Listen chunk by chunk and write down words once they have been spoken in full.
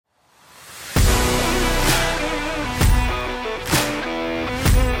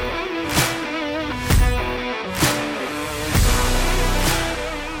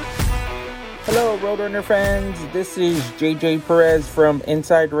Runner fans, this is JJ Perez from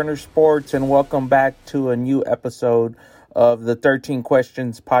Inside Runner Sports, and welcome back to a new episode of the 13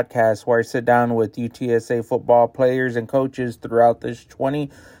 Questions podcast, where I sit down with UTSA football players and coaches throughout this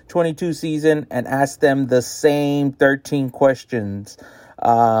 2022 season and ask them the same 13 questions.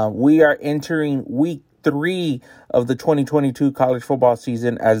 We are entering week 3 of the 2022 college football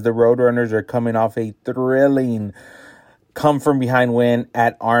season as the Roadrunners are coming off a thrilling come-from-behind win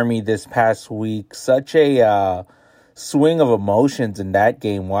at Army this past week. Such a swing of emotions in that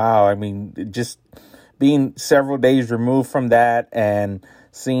game. Wow. I mean, just being several days removed from that and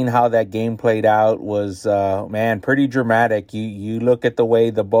seeing how that game played out was, pretty dramatic. You look at the way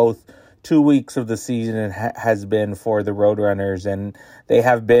the both 2 weeks of the season has been for the Roadrunners, and they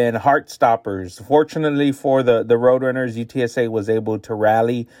have been heart stoppers. Fortunately for the Roadrunners, UTSA was able to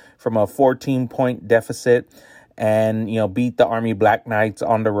rally from a 14-point deficit and, beat the Army Black Knights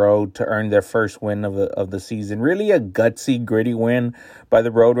on the road to earn their first win of the season. Really a gutsy, gritty win by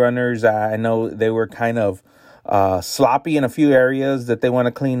the Roadrunners. I know they were kind of sloppy in a few areas that they want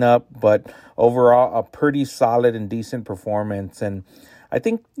to clean up, but overall a pretty solid and decent performance. And I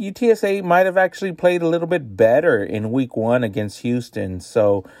think UTSA might have actually played a little bit better in week 1 against Houston.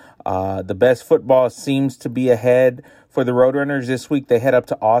 So the best football seems to be ahead for the Roadrunners this week. They head up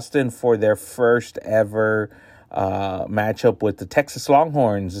to Austin for their first ever matchup with the Texas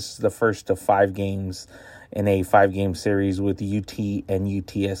Longhorns. This is the first of 5 games in a 5-game series with UT and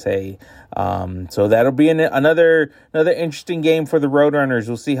UTSA. So that'll be another interesting game for the Roadrunners.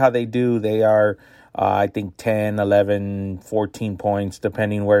 We'll see how they do. They are, I think, 10, 11, 14 points,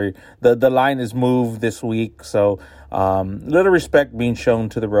 depending where the line is moved this week. So little respect being shown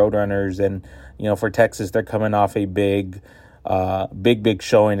to the Roadrunners. And, for Texas, they're coming off a big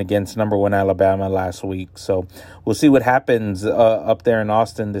showing against number 1 Alabama last week. So we'll see what happens up there in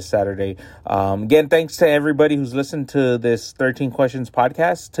Austin this Saturday. Again, thanks to everybody who's listened to this 13 Questions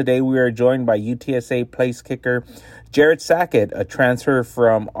podcast. Today we are joined by UTSA place kicker Jarrett Sackett, a transfer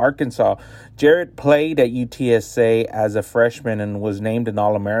from Arkansas. Jarrett played at UTSA as a freshman and was named an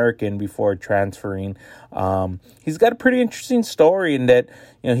All-American before transferring. He's got a pretty interesting story in that,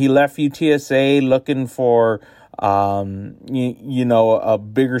 he left UTSA looking for a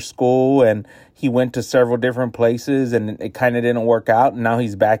bigger school, and he went to several different places and it kind of didn't work out. And now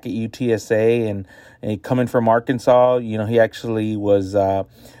he's back at UTSA and coming from Arkansas. He actually was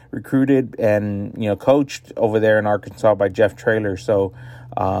recruited and, coached over there in Arkansas by Jeff Traylor. So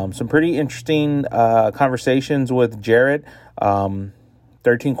some pretty interesting conversations with Jarrett.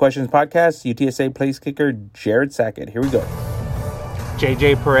 13 Questions podcast, UTSA place kicker Jarrett Sackett. Here we go.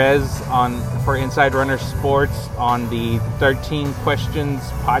 JJ Perez for Inside Runner Sports on the 13 Questions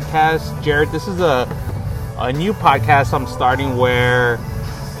podcast. Jarrett, this is a new podcast I'm starting where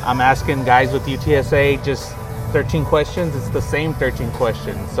I'm asking guys with UTSA just 13 questions. It's the same 13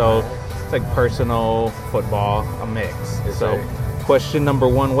 questions. So it's like personal, football, a mix. So question number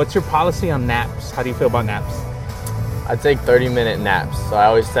 1, what's your policy on naps? How do you feel about naps? I take 30-minute naps. So I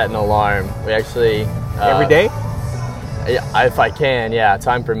always set an alarm. We actually... every day? If I can,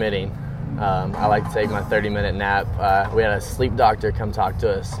 time permitting. I like to take my 30-minute nap. We had a sleep doctor come talk to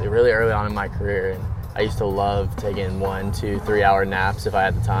us really early on in my career, and I used to love taking 1, 2, 3-hour naps if I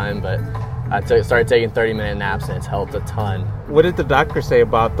had the time, but I started taking 30-minute naps, and it's helped a ton. What did the doctor say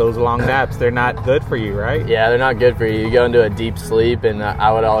about those long naps? They're not good for you, right? Yeah, they're not good for you. You go into a deep sleep, and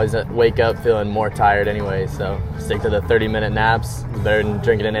I would always wake up feeling more tired anyway, so stick to the 30-minute naps. It's better than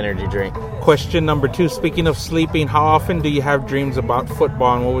drinking an energy drink. Question number 2, speaking of sleeping, how often do you have dreams about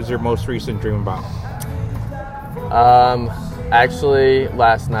football, and what was your most recent dream about? Actually,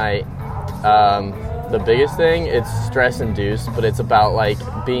 last night, the biggest thing, it's stress-induced, but it's about,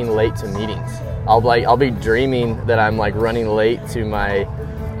 being late to meetings. I'll be dreaming that I'm, running late to my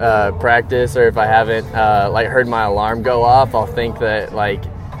practice, or if I haven't, heard my alarm go off, I'll think that,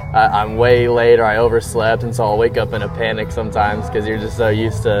 I'm way late or I overslept, and so I'll wake up in a panic sometimes because you're just so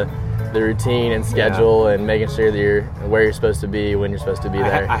used to the routine and schedule and making sure that you're where you're supposed to be when you're supposed to be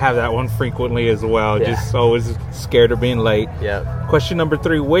there. I have that one frequently as well. Yeah. Just always scared of being late. Yeah. Question number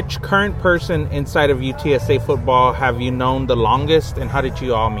 3, which current person inside of UTSA football have you known the longest, and how did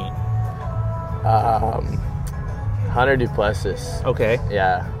you all meet? Hunter Duplessis. Okay.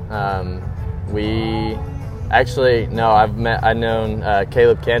 Yeah. We actually, no, I've known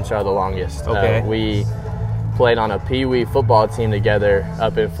Caleb Cantrell the longest. Okay. We played on a Pee-wee football team together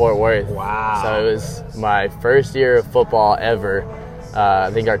up in Fort Worth. Wow. So it was my first year of football ever. I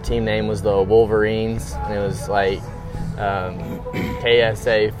think our team name was the Wolverines, and it was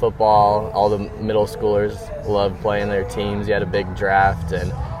KSA football. All the middle schoolers loved playing their teams. You had a big draft,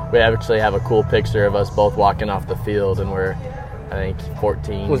 and we actually have a cool picture of us both walking off the field, and we're, I think,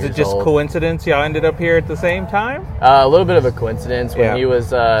 14 Was years it just old. Coincidence y'all ended up here at the same time? A little bit of a coincidence. When Yeah. he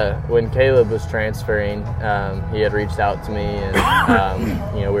was, when Caleb was transferring, he had reached out to me,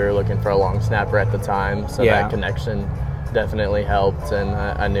 and we were looking for a long snapper at the time, so Yeah. that connection definitely helped, and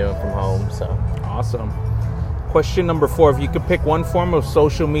I knew him from home. So Awesome. Question number 4: if you could pick one form of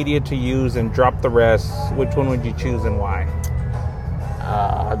social media to use and drop the rest, which one would you choose and why?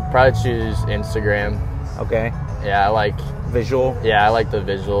 I'd probably choose Instagram. Okay. Yeah, I like Visual. the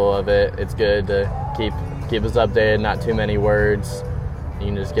visual of it. It's good to keep us updated. Not too many words. You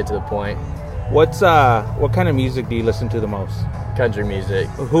can just get to the point. What kind of music do you listen to the most? Country music.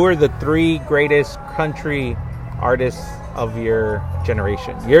 Who are the 3 greatest country artists of your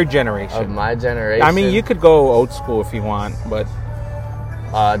generation? Your generation. Of my generation. I mean, you could go old school if you want, but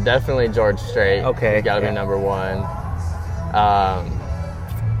definitely George Strait. Okay, He's got to yeah. be number 1.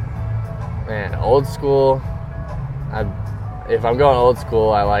 Man, old school. If I'm going old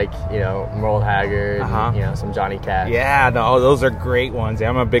school, I like Merle Haggard, and, some Johnny Cash. yeah, no, those are great ones.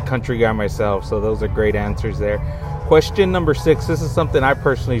 I'm a big country guy myself, so those are great answers there. Question number 6. This is something I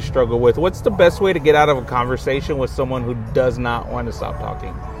personally struggle with. What's the best way to get out of a conversation with someone who does not want to stop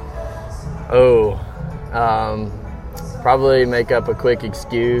talking? Probably make up a quick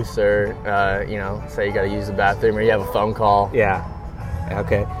excuse, or say you got to use the bathroom, or you have a phone call. Yeah.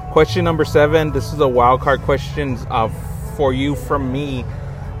 Okay. Question number 7. This is a wild card question for you from me.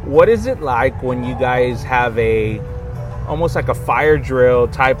 What is it like when you guys have almost like a fire drill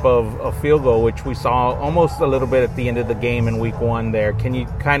type of a field goal, which we saw almost a little bit at the end of the game in week 1 there? Can you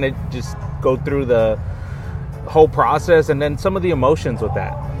kind of just go through the whole process and then some of the emotions with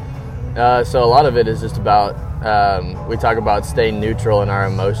that? So a lot of it is just about, we talk about staying neutral in our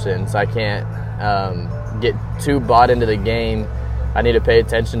emotions. I can't get too bought into the game. I need to pay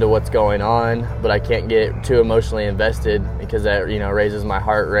attention to what's going on, but I can't get too emotionally invested, because that raises my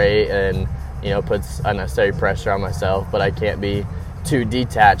heart rate and puts unnecessary pressure on myself. But I can't be too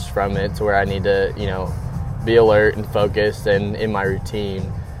detached from it to where I need to be alert and focused and in my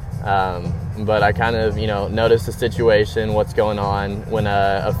routine. But I kind of notice the situation, what's going on when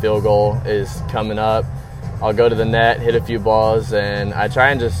a field goal is coming up. I'll go to the net, hit a few balls, and I try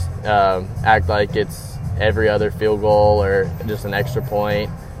and just act like it's every other field goal or just an extra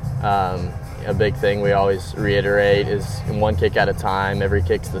point. A big thing we always reiterate is one kick at a time. Every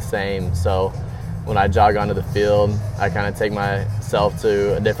kick's the same. So when I jog onto the field, I kind of take myself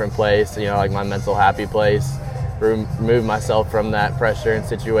to a different place, like my mental happy place, remove myself from that pressure and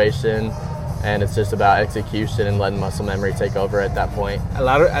situation. And it's just about execution and letting muscle memory take over at that point.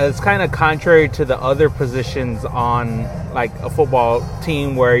 It's kind of contrary to the other positions on like a football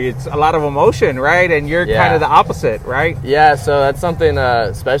team where it's a lot of emotion, right? And you're kind of the opposite, right? Yeah, so that's something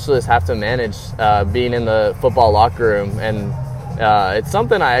specialists have to manage, being in the football locker room. And it's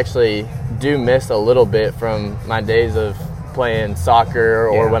something I actually do miss a little bit from my days of playing soccer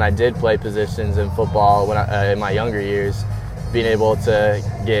or when I did play positions in football in my younger years. Being able to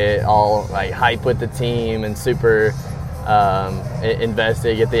get all like hype with the team and super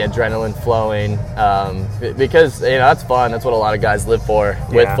invested, get the adrenaline flowing, because that's fun. That's what a lot of guys live for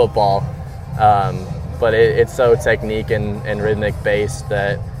with football. But it's so technique and rhythmic based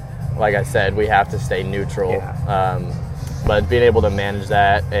that, like I said, we have to stay neutral. But being able to manage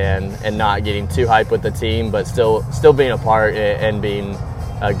that and not getting too hype with the team, but still being a part and being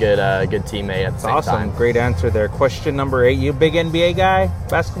a good teammate at the same time. Awesome. Great answer there. Question number 8. You a big NBA guy?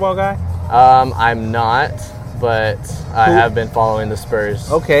 Basketball guy? I'm not, but I have been following the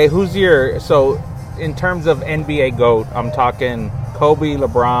Spurs. Okay. So in terms of NBA GOAT, I'm talking Kobe,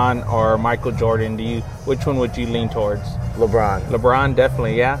 LeBron, or Michael Jordan. Which one would you lean towards? LeBron. LeBron,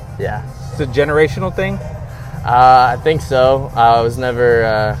 definitely, yeah? Yeah. It's a generational thing? I think so. I was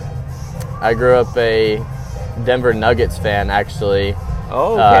never, I grew up a Denver Nuggets fan, actually.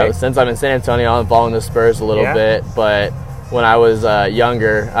 Oh, okay. Since I'm in San Antonio, I'm following the Spurs a little bit. But when I was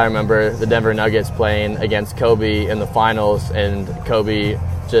younger, I remember the Denver Nuggets playing against Kobe in the finals, and Kobe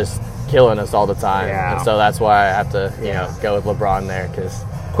just killing us all the time. Yeah. And so that's why I have to, go with LeBron there.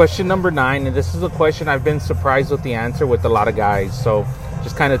 Question number 9, and this is a question I've been surprised with the answer with a lot of guys. So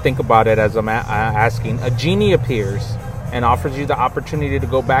just kind of think about it as I'm asking. A genie appears and offers you the opportunity to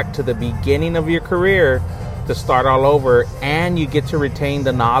go back to the beginning of your career to start all over, and you get to retain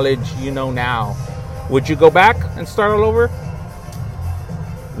the knowledge you know now. Would you go back and start all over?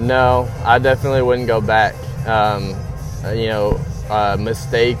 No, I definitely wouldn't go back.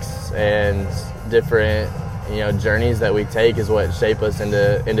 Mistakes and different, journeys that we take is what shape us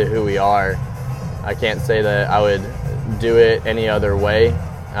into who we are. I can't say that I would do it any other way.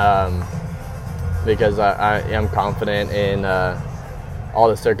 because I am confident in all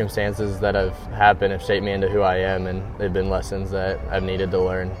the circumstances that have happened have shaped me into who I am, and they've been lessons that I've needed to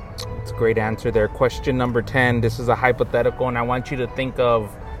learn. It's a great answer there. Question number 10. This is a hypothetical, and I want you to think of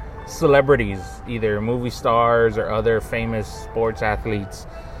celebrities, either movie stars or other famous sports athletes.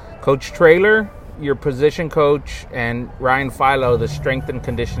 Coach Traylor, your position coach, and Ryan Philo, the strength and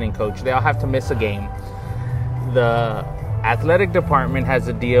conditioning coach, they all have to miss a game. The athletic department has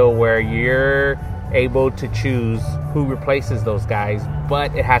a deal where you're able to choose who replaces those guys,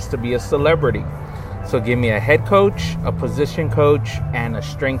 but it has to be a celebrity. So give me a head coach, a position coach, and a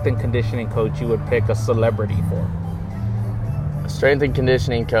strength and conditioning coach you would pick a celebrity for. Strength and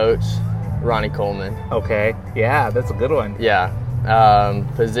conditioning coach, Ronnie Coleman. Okay. Yeah, that's a good one. Yeah.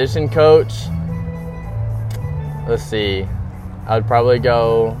 Position coach, let's see. I would probably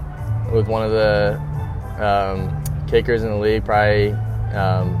go with one of the kickers in the league, probably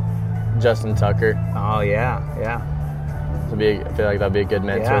Justin Tucker. Oh, yeah. I feel like that'd be a good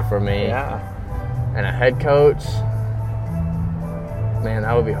mentor for me. Yeah. And a head coach, man,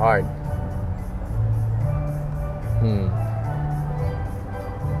 that would be hard.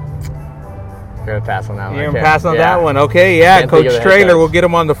 I'm going to pass on that one. You're going to pass on that one. Okay, yeah. Coach Traylor, we'll get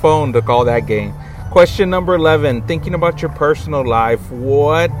him on the phone to call that game. Question number 11. Thinking about your personal life,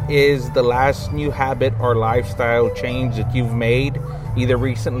 what is the last new habit or lifestyle change that you've made, either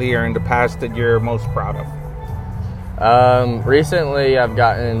recently or in the past, that you're most proud of? Recently, I've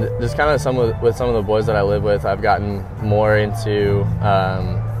gotten just kind of with some of the boys that I live with. I've gotten more into.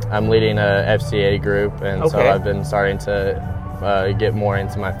 I'm leading a FCA group, and so I've been starting to get more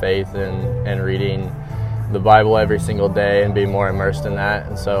into my faith and reading the Bible every single day and be more immersed in that.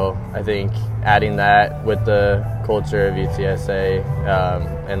 And so I think adding that with the culture of UTSA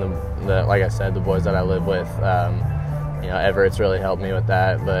and the like I said, the boys that I live with. Everett's really helped me with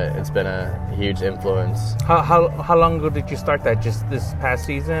that, but it's been a huge influence. How long ago did you start that? Just this past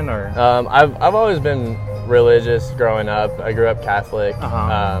season, or? I've always been religious growing up. I grew up Catholic,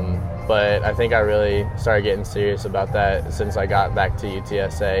 but I think I really started getting serious about that since I got back to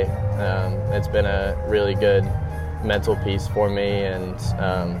UTSA. It's been a really good mental piece for me, and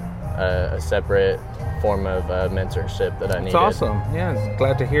a separate form of mentorship that I needed. It's awesome. Yeah,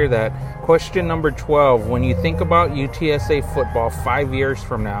 glad to hear that. Question number 12. When you think about UTSA football 5 years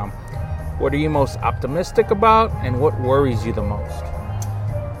from now, what are you most optimistic about, and what worries you the most?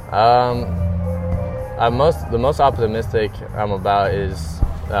 The most optimistic I'm about is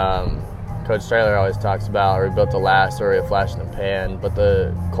Coach Traylor always talks about, or we built the last, or a flash in the pan. But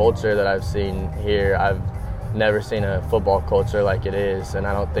the culture that I've seen here, I've never seen a football culture like it is, and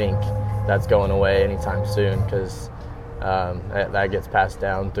I don't think that's going away anytime soon, because that gets passed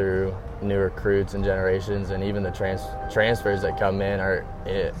down through new recruits and generations, and even the transfers that come in are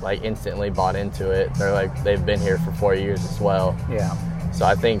instantly bought into it. They've been here for 4 years as well. Yeah. So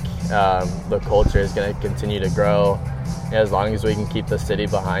I think the culture is going to continue to grow. As long as we can keep the city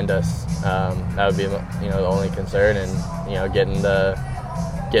behind us, that would be the only concern, and getting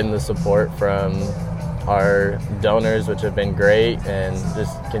the support from our donors, which have been great, and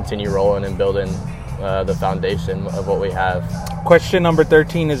just continue rolling and building the foundation of what we have. Question number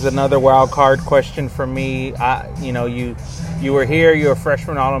 13 is another wild card question for me. You were here, you were a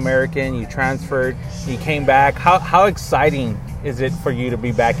freshman All-American, you transferred, you came back. How exciting is it for you to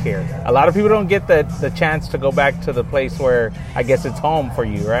be back here? A lot of people don't get the chance to go back to the place where I guess it's home for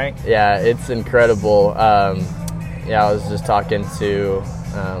you, right? Yeah, it's incredible. I was just talking to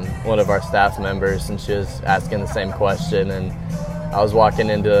one of our staff members, and she was asking the same question, and I was walking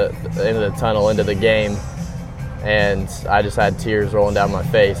into the tunnel, into the game, and I just had tears rolling down my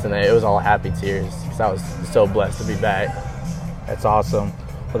face, and it was all happy tears because I was so blessed to be back. That's awesome.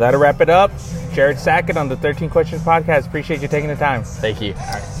 Well, that'll wrap it up. Jared Sackett on the 13 Questions Podcast. Appreciate you taking the time. Thank you.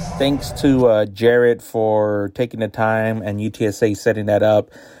 Right. Thanks to Jared for taking the time and UTSA setting that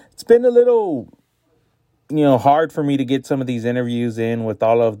up. It's been a little, hard for me to get some of these interviews in with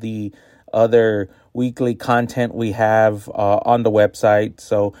all of the other weekly content we have on the website.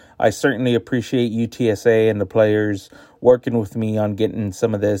 So I certainly appreciate UTSA and the players working with me on getting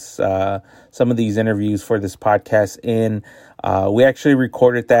some of these interviews for this podcast in. We actually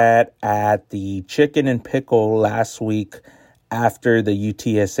recorded that at the Chicken and Pickle last week after the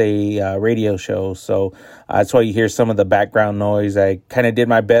UTSA radio show. So that's why you hear some of the background noise. I kind of did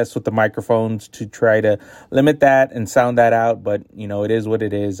my best with the microphones to try to limit that and sound that out. But, it is what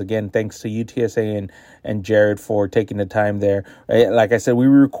it is. Again, thanks to UTSA and Jared for taking the time there. Like I said, we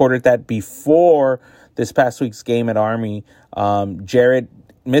recorded that before this past week's game at Army. Jared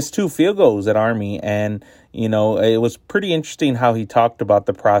missed 2 field goals at Army. And, it was pretty interesting how he talked about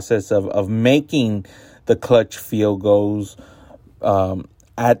the process of making the clutch field goals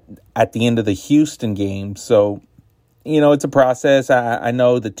at the end of the Houston game. So, it's a process. I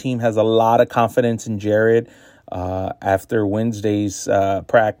know the team has a lot of confidence in Jared. After Wednesday's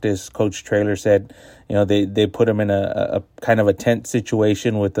practice, Coach Traylor said, they put him in a kind of a tense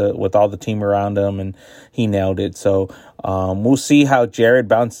situation with all the team around him, and he nailed it. So we'll see how Jared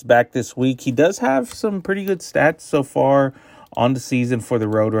bounces back this week. He does have some pretty good stats so far on the season for the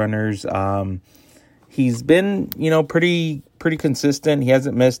Roadrunners. He's been, pretty consistent. He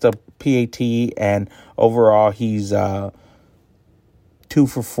hasn't missed a PAT, and overall he's 2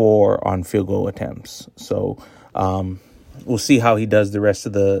 for 4 on field goal attempts. So we'll see how he does the rest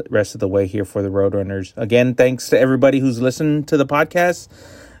of the way here for the Roadrunners. Again, thanks to everybody who's listened to the podcast.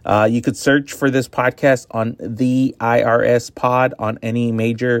 You could search for this podcast on the IRS Pod on any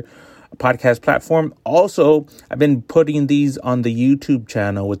major podcast platform. Also, I've been putting these on the YouTube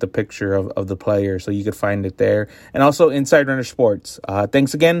channel with the picture of the player, so you could find it there. And also Inside Runner Sports.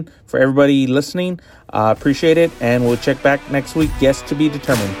 Thanks again for everybody listening. Appreciate it, and we'll check back next week. Guests to be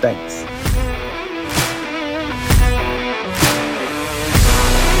determined. Thanks.